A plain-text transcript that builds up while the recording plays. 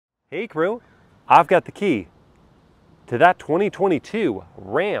Hey crew, I've got the key to that 2022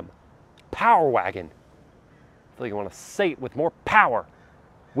 Ram Power Wagon. I feel like you want to say it with more power.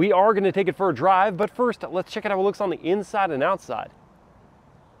 We are going to take it for a drive, but first let's check out how it looks on the inside and outside.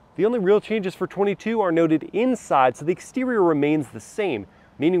 The only real changes for 22 are noted inside, so the exterior remains the same,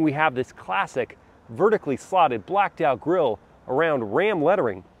 meaning we have this classic vertically slotted blacked out grille around Ram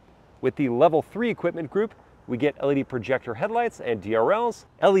lettering. With the level 3 equipment group, we get LED projector headlights and DRLs.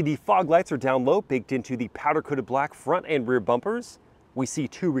 LED fog lights are down low, baked into the powder coated black front and rear bumpers. We see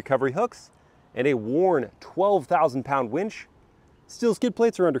 2 recovery hooks and a worn 12,000 pound winch. Steel skid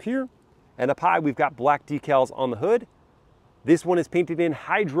plates are under here, and up high we've got black decals on the hood. This one is painted in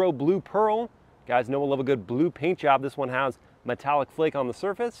Hydro Blue Pearl. Guys know we'll love a good blue paint job. This one has metallic flake on the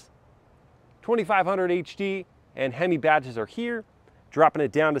surface. 2500 HD and Hemi badges are here. Dropping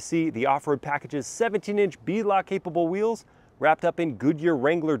it down to see the off-road package's 17-inch Beadlock capable wheels wrapped up in Goodyear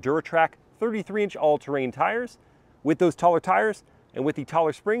Wrangler Duratrack 33-inch all-terrain tires. With those taller tires and with the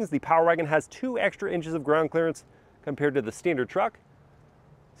taller springs, the Power Wagon has 2 extra inches of ground clearance compared to the standard truck.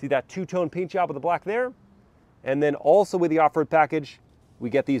 See that two-tone paint job with the black there? And then also with the off-road package, we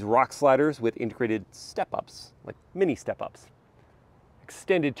get these rock sliders with integrated step-ups, like mini step-ups.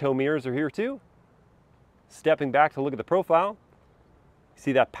 Extended tow mirrors are here too. Stepping back to look at the profile, you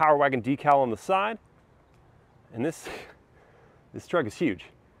see that Power Wagon decal on the side. And this truck is huge.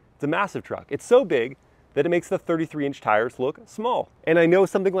 It's a massive truck. It's so big that it makes the 33-inch tires look small. And I know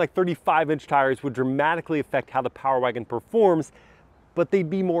something like 35-inch tires would dramatically affect how the Power Wagon performs, but they'd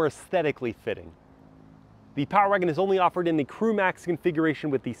be more aesthetically fitting. The Power Wagon is only offered in the Crew Max configuration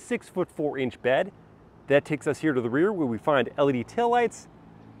with the 6'4" bed. That takes us here to the rear where we find LED taillights,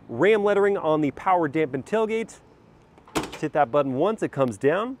 Ram lettering on the power dampened tailgate. Just hit that button once, it comes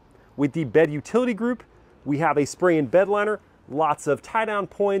down. With the bed utility group, we have a spray in bed liner, lots of tie down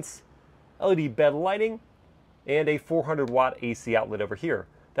points, LED bed lighting, and a 400 watt AC outlet over here.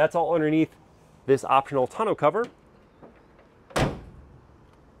 That's all underneath this optional tonneau cover.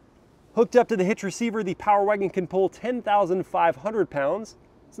 Hooked up to the hitch receiver, the Power Wagon can pull 10,500 pounds.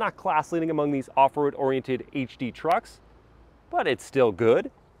 It's not class leading among these off-road oriented HD trucks, but it's still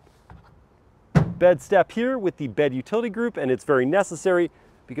good. Bed step here with the bed utility group, and it's very necessary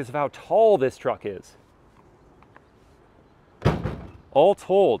because of how tall this truck is. All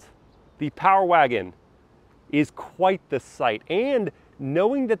told, the Power Wagon is quite the sight, and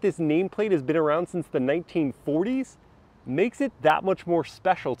knowing that this nameplate has been around since the 1940s makes it that much more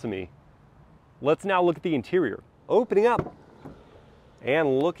special to me. Let's now look at the interior. Opening up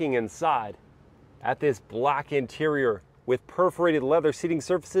and looking inside at this black interior with perforated leather seating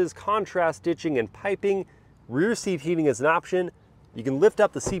surfaces, contrast stitching and piping. Rear seat heating is an option. You can lift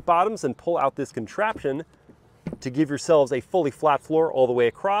up the seat bottoms and pull out this contraption to give yourselves a fully flat floor all the way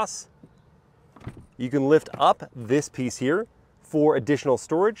across. You can lift up this piece here for additional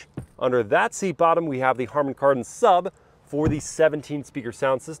storage. Under that seat bottom, we have the Harman Kardon sub for the 17 speaker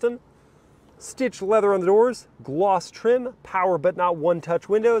sound system. Stitched leather on the doors, gloss trim, power but not one touch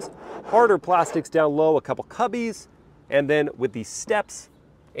windows, harder plastics down low, a couple cubbies, and then with the steps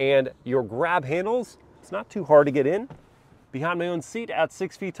and your grab handles, it's not too hard to get in. Behind my own seat at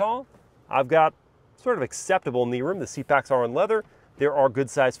 6 feet tall, I've got sort of acceptable knee room. The seat backs are on leather. There are good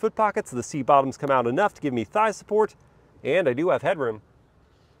sized foot pockets. The seat bottoms come out enough to give me thigh support, and I do have headroom.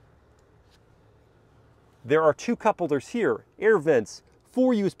 There are 2 cup holders here, air vents,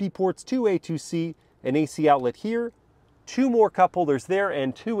 4 USB ports, 2 A, 2 C, an AC outlet here, 2 more cup holders there,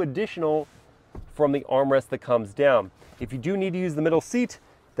 and 2 additional from the armrest that comes down. If you do need to use the middle seat,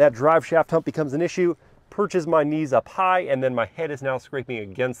 that drive shaft hump becomes an issue. Perches my knees up high, and then my head is now scraping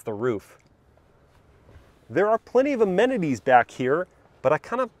against the roof. There are plenty of amenities back here, but I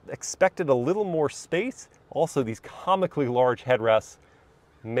kind of expected a little more space. Also, these comically large headrests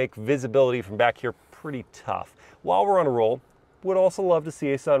make visibility from back here pretty tough. While we're on a roll, would also love to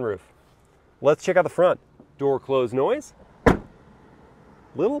see a sunroof. Let's check out the front. Door close noise.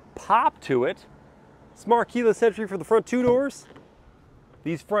 Little pop to it. Smart keyless entry for the front 2 doors.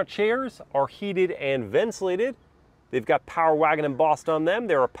 These front chairs are heated and ventilated. They've got Power Wagon embossed on them.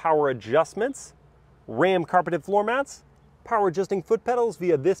 There are power adjustments, Ram carpeted floor mats, power adjusting foot pedals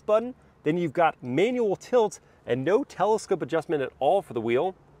via this button. Then you've got manual tilt and no telescope adjustment at all for the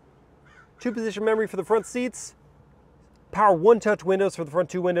wheel. 2-position memory for the front seats. Power one-touch windows for the front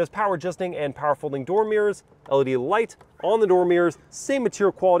 2 windows, power adjusting and power folding door mirrors, LED light on the door mirrors, same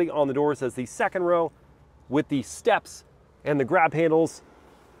material quality on the doors as the second row with the steps and the grab handles.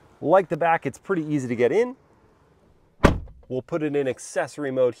 Like the back, it's pretty easy to get in. We'll put it in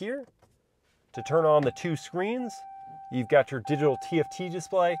accessory mode here. To turn on the 2 screens, you've got your digital TFT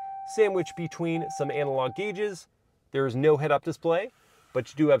display, sandwiched between some analog gauges. There is no head-up display, but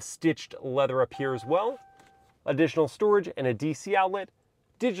you do have stitched leather up here as well. Additional storage and a DC outlet.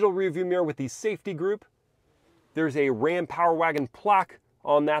 Digital rearview mirror with the safety group. There's a Ram Power Wagon plaque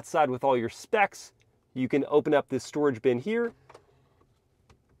on that side with all your specs. You can open up this storage bin here.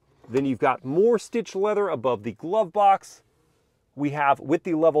 Then you've got more stitched leather above the glove box. We have, with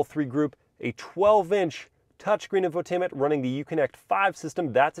the level 3 group, a 12-inch touchscreen infotainment running the Uconnect 5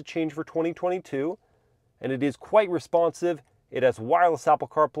 system. That's a change for 2022. And it is quite responsive. It has wireless Apple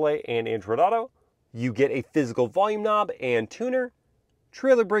CarPlay and Android Auto. You get a physical volume knob and tuner,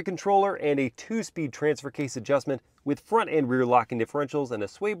 trailer brake controller, and a 2-speed transfer case adjustment with front and rear locking differentials and a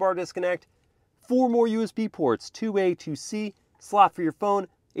sway bar disconnect. 4 more USB ports, 2A, 2C, slot for your phone,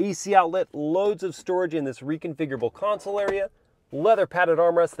 AC outlet, loads of storage in this reconfigurable console area, leather padded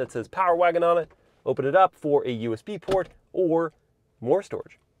armrest that says Power Wagon on it. Open it up for a USB port or more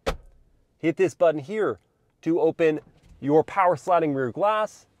storage. Hit this button here to open your power sliding rear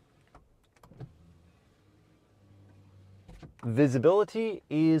glass. Visibility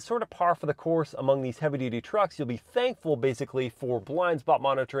is sort of par for the course among these heavy-duty trucks. You'll be thankful basically for blind spot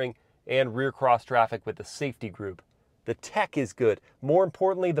monitoring and rear cross traffic with the safety group. The tech is good. More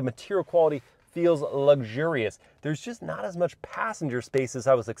importantly, the material quality feels luxurious. There's just not as much passenger space as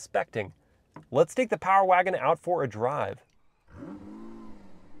I was expecting. Let's take the Power Wagon out for a drive.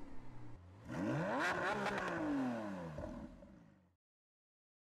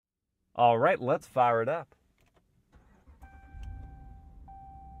 All right, let's fire it up.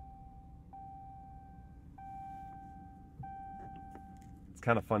 It's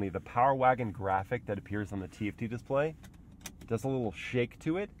kind of funny, the Power Wagon graphic that appears on the TFT display does a little shake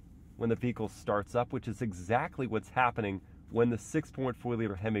to it when the vehicle starts up, which is exactly what's happening when the 6.4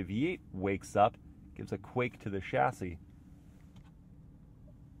 liter Hemi V8 wakes up, gives a quake to the chassis.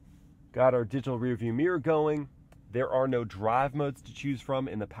 Got our digital rearview mirror going. There are no drive modes to choose from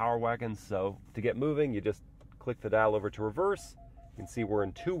in the Power Wagon, so to get moving, you just click the dial over to reverse. You can see we're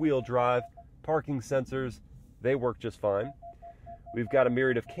in 2-wheel drive. Parking sensors, they work just fine. We've got a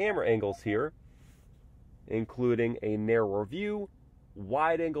myriad of camera angles here, including a narrower view,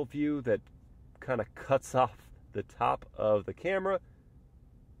 wide-angle view that kind of cuts off the top of the camera,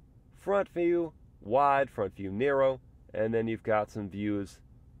 front view, wide, front view, narrow, and then you've got some views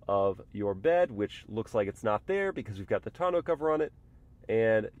of your bed, which looks like it's not there because we've got the tonneau cover on it,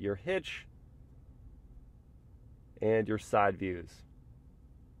 and your hitch, and your side views.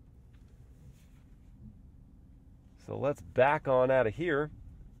 So let's back on out of here.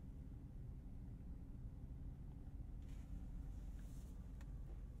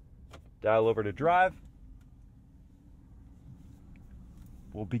 Dial over to drive.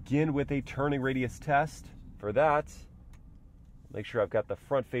 We'll begin with a turning radius test. For that, make sure I've got the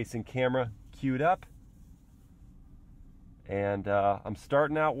front-facing camera queued up. And I'm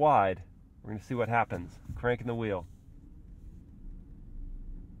starting out wide. We're going to see what happens. Cranking the wheel.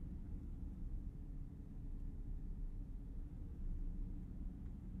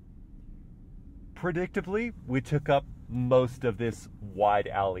 Predictably, we took up most of this wide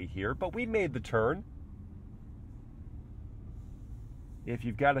alley here, but we made the turn. If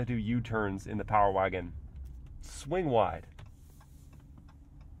you've got to do U-turns in the Power Wagon, swing wide.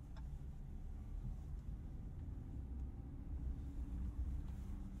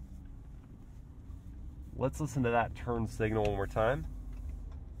 Let's listen to that turn signal one more time.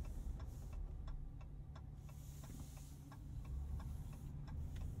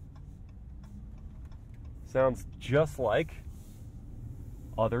 Sounds just like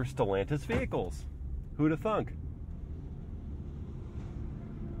other Stellantis vehicles. Who'd have thunk?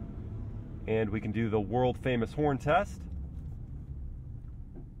 And we can do the world famous horn test.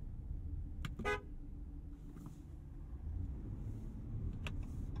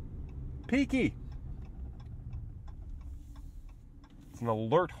 Peaky. It's an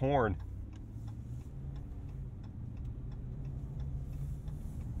alert horn.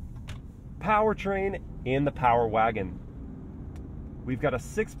 Powertrain in the Power Wagon. We've got a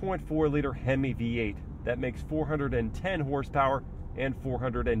 6.4 liter Hemi V8 that makes 410 horsepower and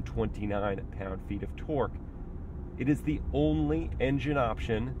 429 pound-feet of torque. It is the only engine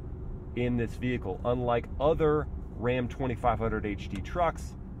option in this vehicle, unlike other Ram 2500 HD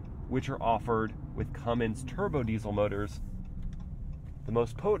trucks, which are offered with Cummins turbo diesel motors, the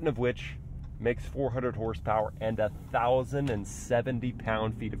most potent of which makes 400 horsepower and 1,070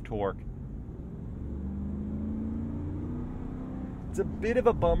 pound-feet of torque. It's a bit of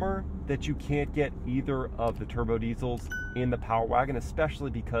a bummer that you can't get either of the turbo diesels in the Power Wagon, especially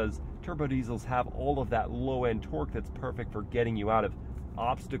because turbo diesels have all of that low-end torque that's perfect for getting you out of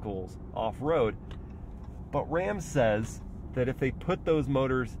obstacles off-road. But Ram says that if they put those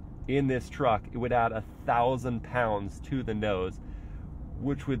motors in this truck, it would add 1,000 pounds to the nose,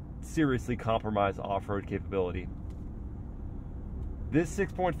 which would seriously compromise off-road capability. This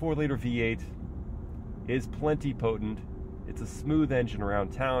 6.4 liter V8 is plenty potent. It's a smooth engine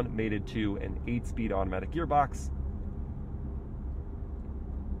around town, mated to an 8-speed automatic gearbox.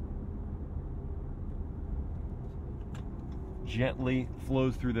 Gently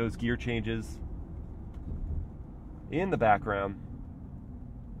flows through those gear changes. In the background,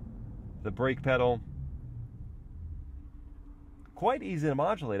 the brake pedal, quite easy to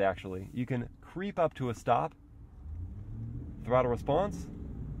modulate actually. You can creep up to a stop, throttle response,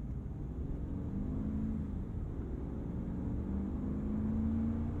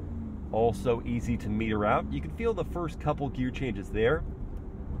 also easy to meter out. You can feel the first couple gear changes there.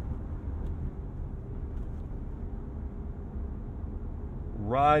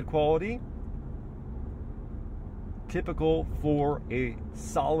 Ride quality, typical for a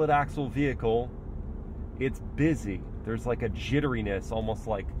solid axle vehicle. It's busy. There's like a jitteriness, almost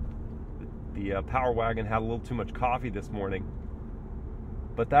like the Power Wagon had a little too much coffee this morning.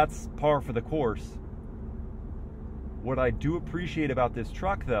 But that's par for the course. What I do appreciate about this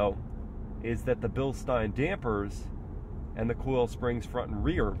truck, though, is that the Bilstein dampers and the coil springs front and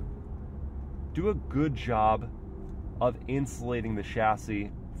rear do a good job of insulating the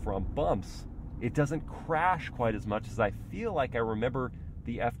chassis from bumps. It doesn't crash quite as much as I feel like I remember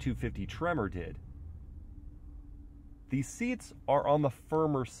the F-250 Tremor did. These seats are on the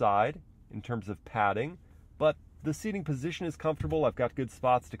firmer side in terms of padding, but the seating position is comfortable. I've got good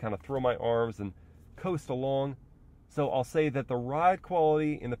spots to kind of throw my arms and coast along. So I'll say that the ride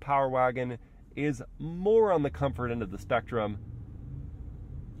quality in the Power Wagon is more on the comfort end of the spectrum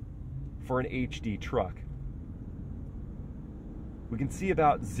for an HD truck. We can see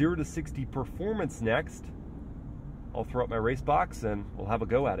about 0 to 60 performance next. I'll throw up my race box and we'll have a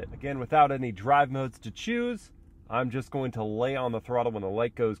go at it. Again, without any drive modes to choose, I'm just going to lay on the throttle when the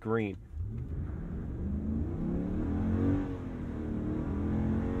light goes green.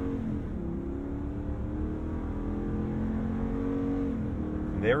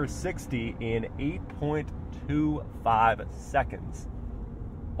 There is 60 in 8.25 seconds.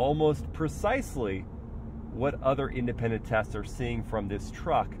 Almost precisely what other independent tests are seeing from this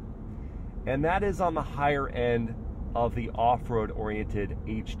truck. And that is on the higher end of the off-road oriented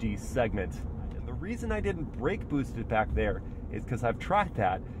HD segment. And the reason I didn't brake boost it back there is because I've tried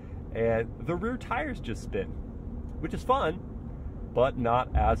that and the rear tires just spin, which is fun, but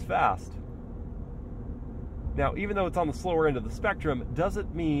not as fast. Now, even though it's on the slower end of the spectrum,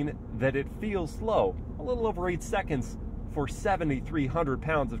 doesn't mean that it feels slow. A little over 8 seconds for 7,300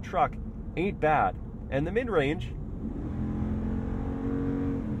 pounds of truck ain't bad. And the mid-range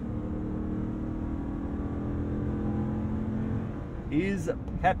is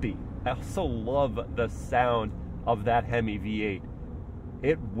peppy. I also love the sound of that Hemi V8.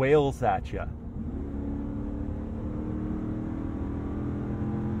 It wails at you.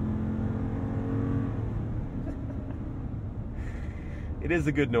 It is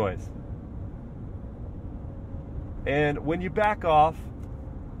a good noise. And when you back off,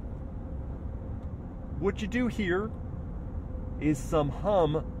 what you do hear is some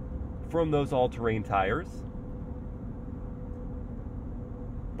hum from those all-terrain tires,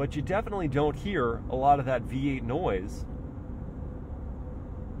 but you definitely don't hear a lot of that V8 noise.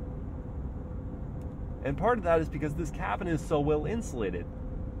 And part of that is because this cabin is so well insulated.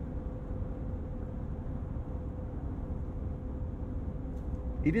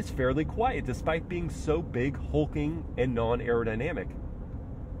 It is fairly quiet despite being so big, hulking, and non-aerodynamic.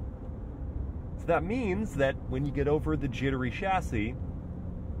 So that means that when you get over the jittery chassis,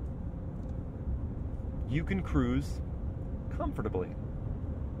 you can cruise comfortably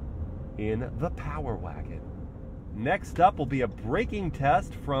in the Power Wagon. Next up will be a braking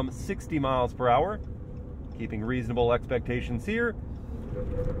test from 60 miles per hour, keeping reasonable expectations here.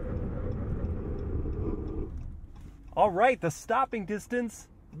 All right, the stopping distance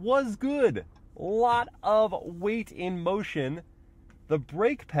was good. A lot of weight in motion. The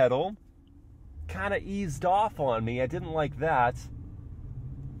brake pedal kind of eased off on me. I didn't like that.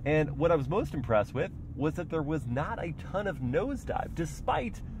 And what I was most impressed with was that there was not a ton of nosedive,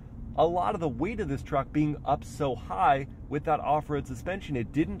 despite a lot of the weight of this truck being up so high with that off-road suspension.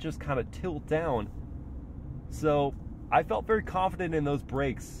 It didn't just kind of tilt down. So I felt very confident in those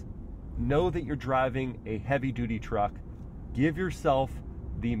brakes. Know that you're driving a heavy-duty truck. Give yourself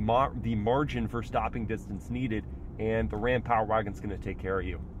the margin for stopping distance needed, and the Ram Power Wagon's going to take care of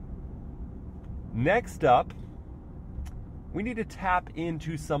you. Next up, we need to tap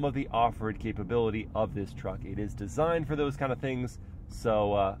into some of the off-road capability of this truck. It is designed for those kind of things,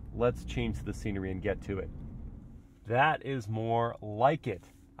 so let's change the scenery and get to it. That is more like it.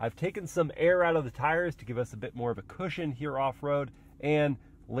 I've taken some air out of the tires to give us a bit more of a cushion here off-road, and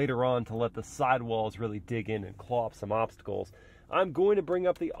later on to let the sidewalls really dig in and claw up some obstacles. I'm going to bring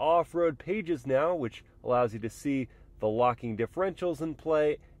up the off-road pages now, which allows you to see the locking differentials in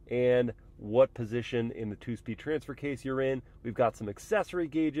play and what position in the 2-speed transfer case you're in. We've got some accessory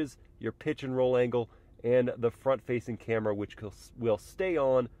gauges, your pitch and roll angle, and the front-facing camera, which will stay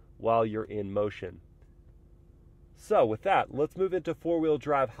on while you're in motion. So with that, let's move into four-wheel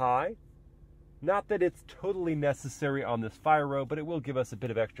drive high. Not that it's totally necessary on this fire road, but it will give us a bit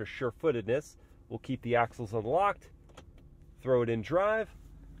of extra sure-footedness. We'll keep the axles unlocked, throw it in drive,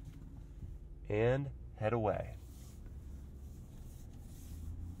 and head away.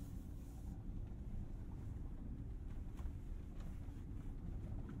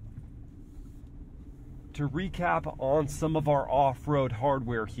 To recap on some of our off-road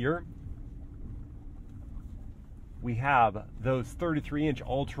hardware here, we have those 33-inch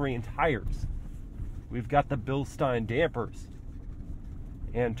all-terrain tires. We've got the Bilstein dampers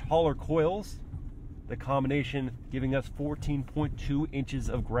and taller coils, the combination giving us 14.2 inches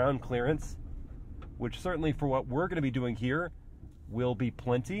of ground clearance, which certainly for what we're going to be doing here will be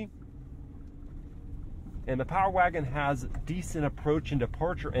plenty. And the Power Wagon has decent approach and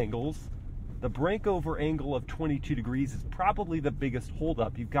departure angles. The breakover angle of 22 degrees is probably the biggest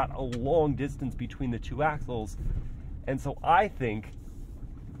holdup. You've got a long distance between the two axles, and so I think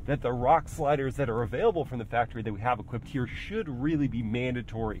that the rock sliders that are available from the factory that we have equipped here should really be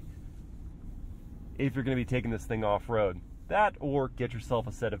mandatory if you're going to be taking this thing off-road. That, or get yourself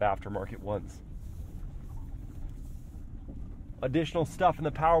a set of aftermarket ones. Additional stuff in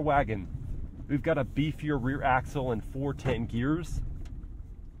the Power Wagon. We've got a beefier rear axle and 410 gears.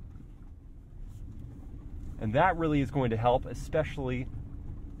 And that really is going to help, especially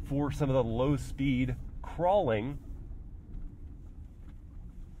for some of the low-speed crawling.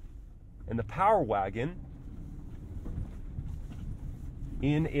 And the Power Wagon,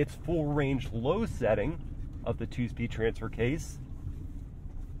 in its full-range low setting of the 2-speed transfer case,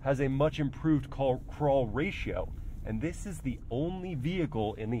 has a much improved crawl ratio. And this is the only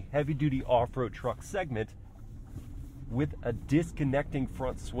vehicle in the heavy-duty off-road truck segment with a disconnecting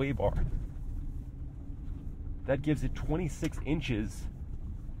front sway bar. That gives it 26 inches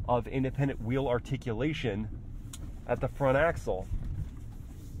of independent wheel articulation at the front axle.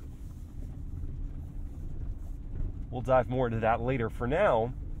 We'll dive more into that later. For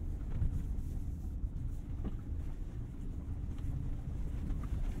now,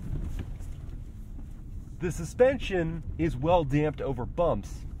 the suspension is well damped over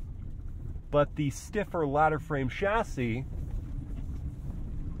bumps, but the stiffer ladder frame chassis,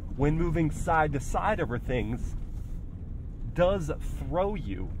 when moving side to side over things, does throw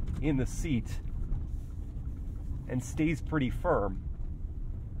you in the seat and stays pretty firm.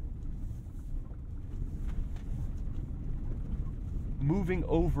 Moving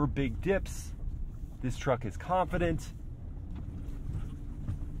over big dips, this truck is confident.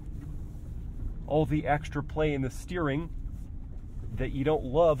 All the extra play in the steering that you don't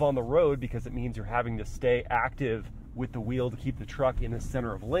love on the road because it means you're having to stay active with the wheel to keep the truck in the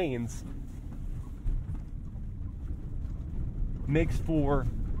center of lanes makes for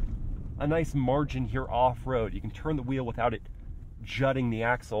a nice margin here off-road. You can turn the wheel without it jutting the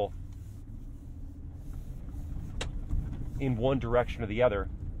axle in one direction or the other.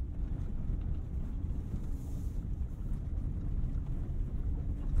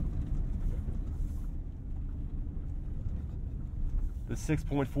 The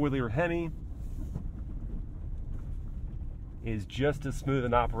 6.4 liter Hemi is just as smooth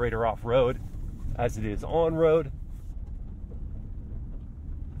an operator off-road as it is on-road.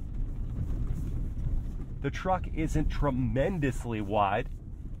 The truck isn't tremendously wide,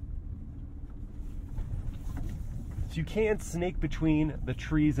 so you can snake between the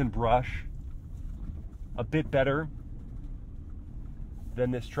trees and brush a bit better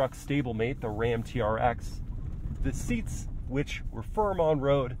than this truck's stablemate, the Ram TRX. The seats, which were firm on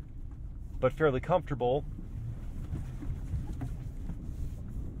road but fairly comfortable,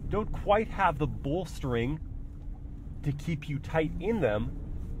 don't quite have the bolstering to keep you tight in them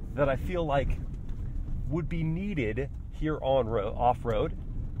that I feel like would be needed here on off-road.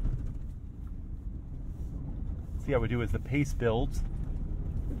 See how we do as the pace builds.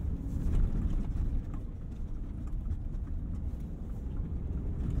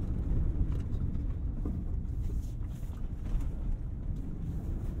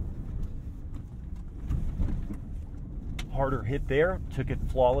 harder hit there, took it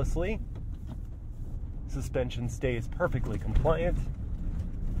flawlessly. Suspension stays perfectly compliant.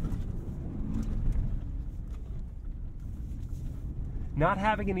 Not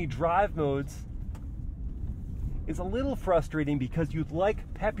having any drive modes is a little frustrating because you'd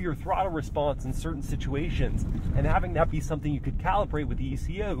like peppier throttle response in certain situations, and having that be something you could calibrate with the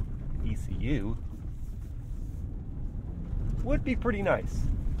ECU would be pretty nice.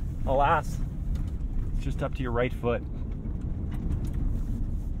 Alas, it's just up to your right foot.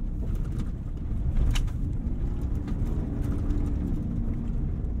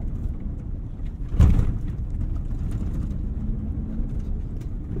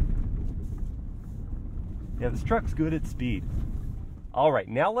 Yeah, this truck's good at speed. All right,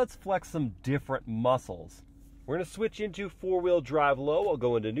 now let's flex some different muscles. We're gonna switch into four-wheel drive low. I'll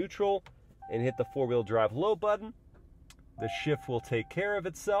go into neutral and hit the four-wheel drive low button. The shift will take care of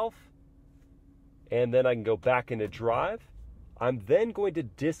itself. And then I can go back into drive. I'm then going to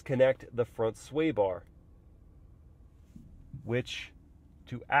disconnect the front sway bar, which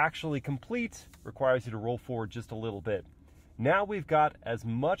to actually complete requires you to roll forward just a little bit. Now we've got as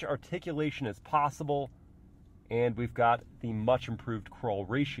much articulation as possible, and we've got the much improved crawl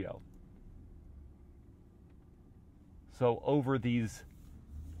ratio. So over these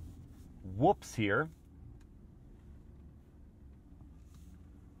whoops here,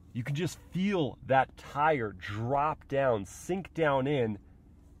 you can just feel that tire drop down, sink down in,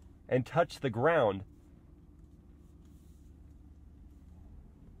 and touch the ground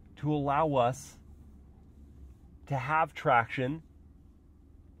to allow us to have traction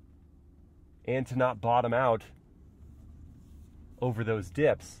and to not bottom out over those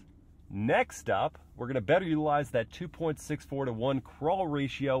dips. Next up, we're going to better utilize that 2.64 to 1 crawl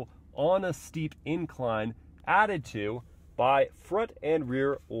ratio on a steep incline, added to by front and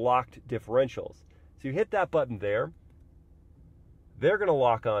rear locked differentials. So you hit that button there, they're going to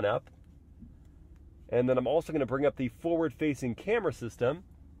lock on up, and then I'm also going to bring up the forward facing camera system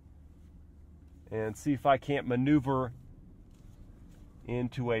and see if I can't maneuver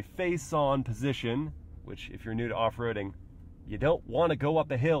into a face-on position, which if you're new to off-roading, you don't want to go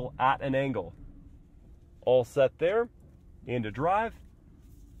up a hill at an angle. All set there, into drive,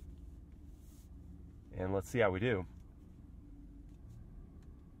 and let's see how we do.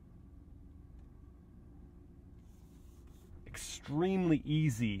 Extremely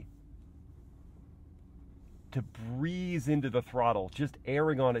easy to breeze into the throttle, just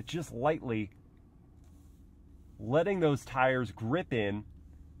airing on it just lightly, letting those tires grip in.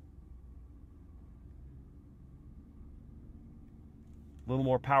 A little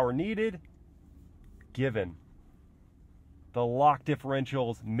more power needed, given. The lock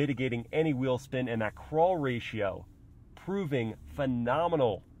differentials mitigating any wheel spin, and that crawl ratio proving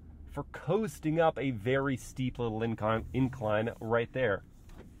phenomenal for coasting up a very steep little incline right there.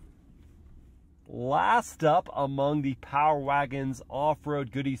 Last up among the Power Wagon's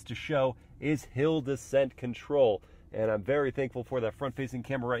off-road goodies to show is hill descent control. And I'm very thankful for that front-facing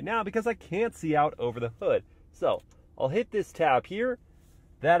camera right now because I can't see out over the hood. So I'll hit this tab here.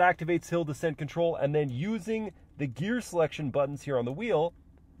 That activates hill descent control, and then using the gear selection buttons here on the wheel,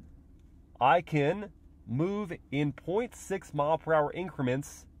 I can move in 0.6 mile per hour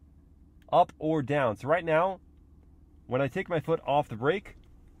increments up or down. So right now, when I take my foot off the brake,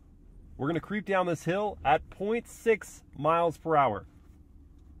 we're going to creep down this hill at 0.6 miles per hour.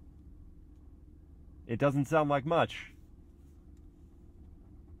 It doesn't sound like much,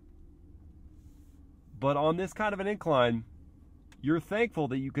 but on this kind of an incline, you're thankful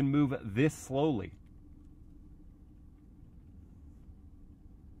that you can move this slowly.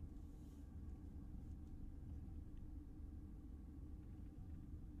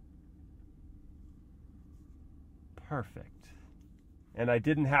 Perfect. And I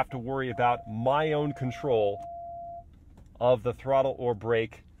didn't have to worry about my own control of the throttle or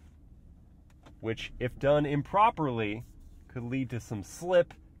brake, which, if done improperly, could lead to some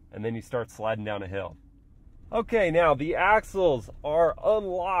slip, and then you start sliding down a hill. Okay, now the axles are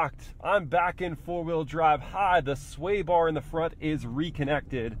unlocked. I'm back in four-wheel drive high. The sway bar in the front is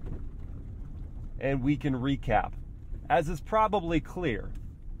reconnected, and we can recap. As is probably clear,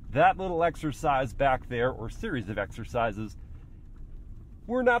 that little exercise back there, or series of exercises,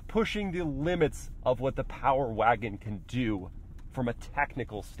 we're not pushing the limits of what the Power Wagon can do from a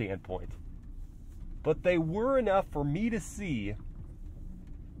technical standpoint. But they were enough for me to see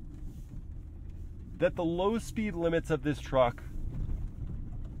that the low speed limits of this truck,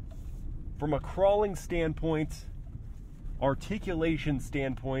 from a crawling standpoint, articulation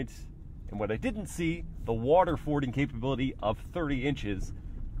standpoint, and what I didn't see, the water fording capability of 30 inches,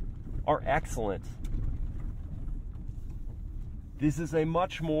 are excellent. This is a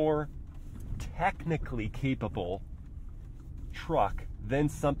much more technically capable truck than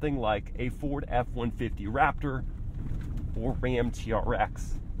something like a Ford F-150 Raptor or Ram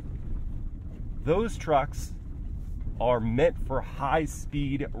TRX. Those trucks are meant for high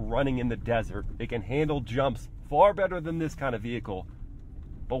speed running in the desert. They can handle jumps far better than this kind of vehicle.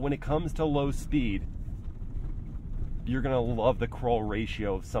 But when it comes to low speed, you're gonna love the crawl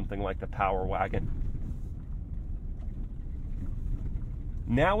ratio of something like the Power Wagon.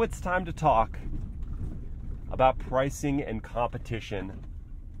 Now it's time to talk about pricing and competition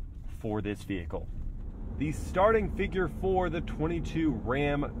for this vehicle. The starting figure for the 22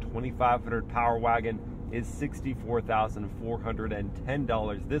 Ram 2500 Power Wagon is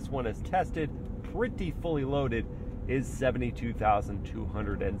 $64,410. This one is tested, pretty fully loaded, is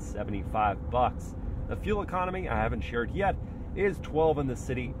 $72,275. The fuel economy, I haven't shared yet, is 12 in the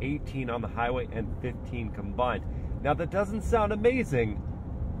city, 18 on the highway, and 15 combined. Now that doesn't sound amazing,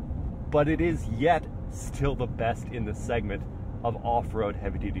 but it is yet still the best in the segment of off-road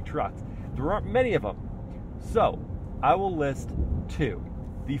heavy-duty trucks. There aren't many of them, so I will list two.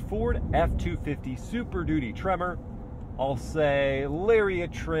 The Ford F-250 Super Duty Tremor, I'll say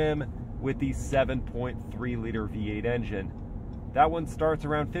Lariat trim with the 7.3 liter V8 engine. That one starts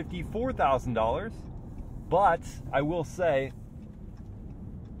around $54,000, but I will say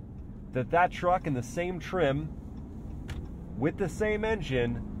that truck in the same trim with the same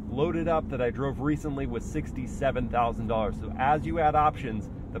engine loaded up that I drove recently was $67,000. So as you add options,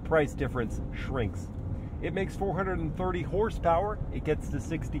 the price difference shrinks. It makes 430 horsepower. It gets to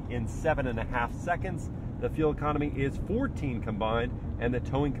 60 in 7.5 seconds. The fuel economy is 14 combined, and the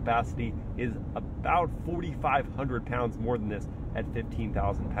towing capacity is about 4,500 pounds more than this at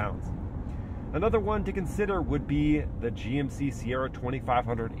 15,000 pounds. Another one to consider would be the GMC Sierra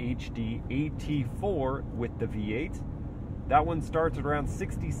 2500 HD AT4 with the V8. That one starts at around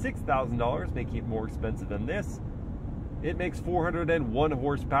 $66,000, making it more expensive than this. It makes 401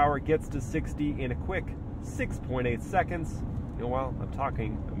 horsepower, gets to 60 in a quick 6.8 seconds. You know, while I'm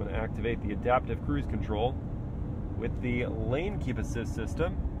talking, I'm going to activate the adaptive cruise control with the lane keep assist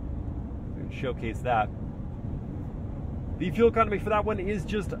system and showcase that. The fuel economy for that one is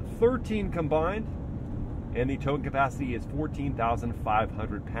just 13 combined, and the towing capacity is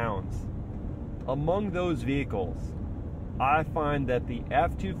 14,500 pounds. Among those vehicles, I find that the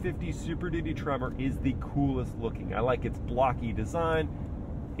F-250 Super Duty Tremor is the coolest looking. I like its blocky design.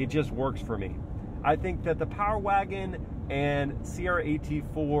 It just works for me. I think that the Power Wagon and Sierra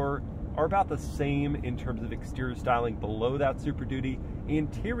AT4 are about the same in terms of exterior styling below that Super Duty.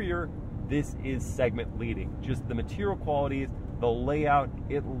 Interior, this is segment leading. Just the material qualities, the layout,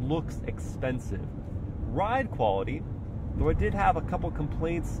 it looks expensive. Ride quality, though I did have a couple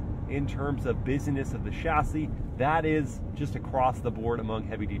complaints in terms of busyness of the chassis, that is just across the board among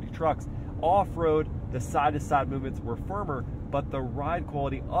heavy-duty trucks. Off-road, the side-to-side movements were firmer, but the ride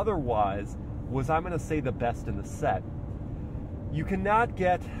quality otherwise was, I'm going to say, the best in the set. You cannot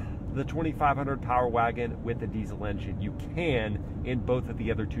get the 2500 Power Wagon with the diesel engine. You can in both of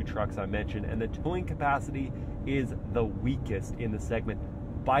the other two trucks I mentioned, and the towing capacity is the weakest in the segment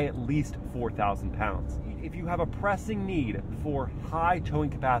by at least 4,000 pounds. If you have a pressing need for high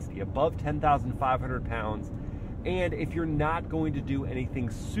towing capacity above 10,500 pounds, and if you're not going to do anything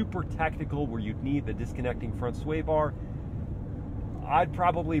super technical where you'd need the disconnecting front sway bar, I'd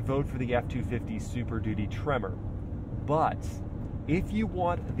probably vote for the F-250 Super Duty Tremor. But if you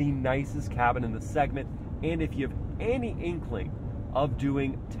want the nicest cabin in the segment, and if you have any inkling of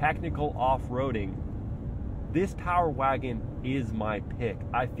doing technical off-roading, this Power Wagon is my pick.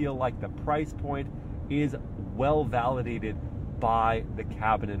 I feel like the price point is well validated by the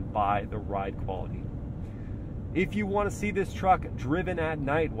cabin and by the ride quality. If you want to see this truck driven at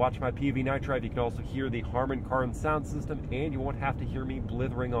night, watch my POV night drive. You can also hear the Harman Kardon sound system, and you won't have to hear me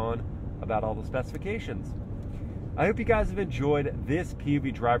blithering on about all the specifications. I hope you guys have enjoyed this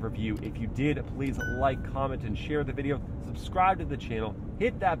POV drive review. If you did, please like, comment, and share the video. Subscribe to the channel.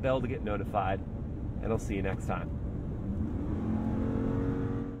 Hit that bell to get notified, and I'll see you next time.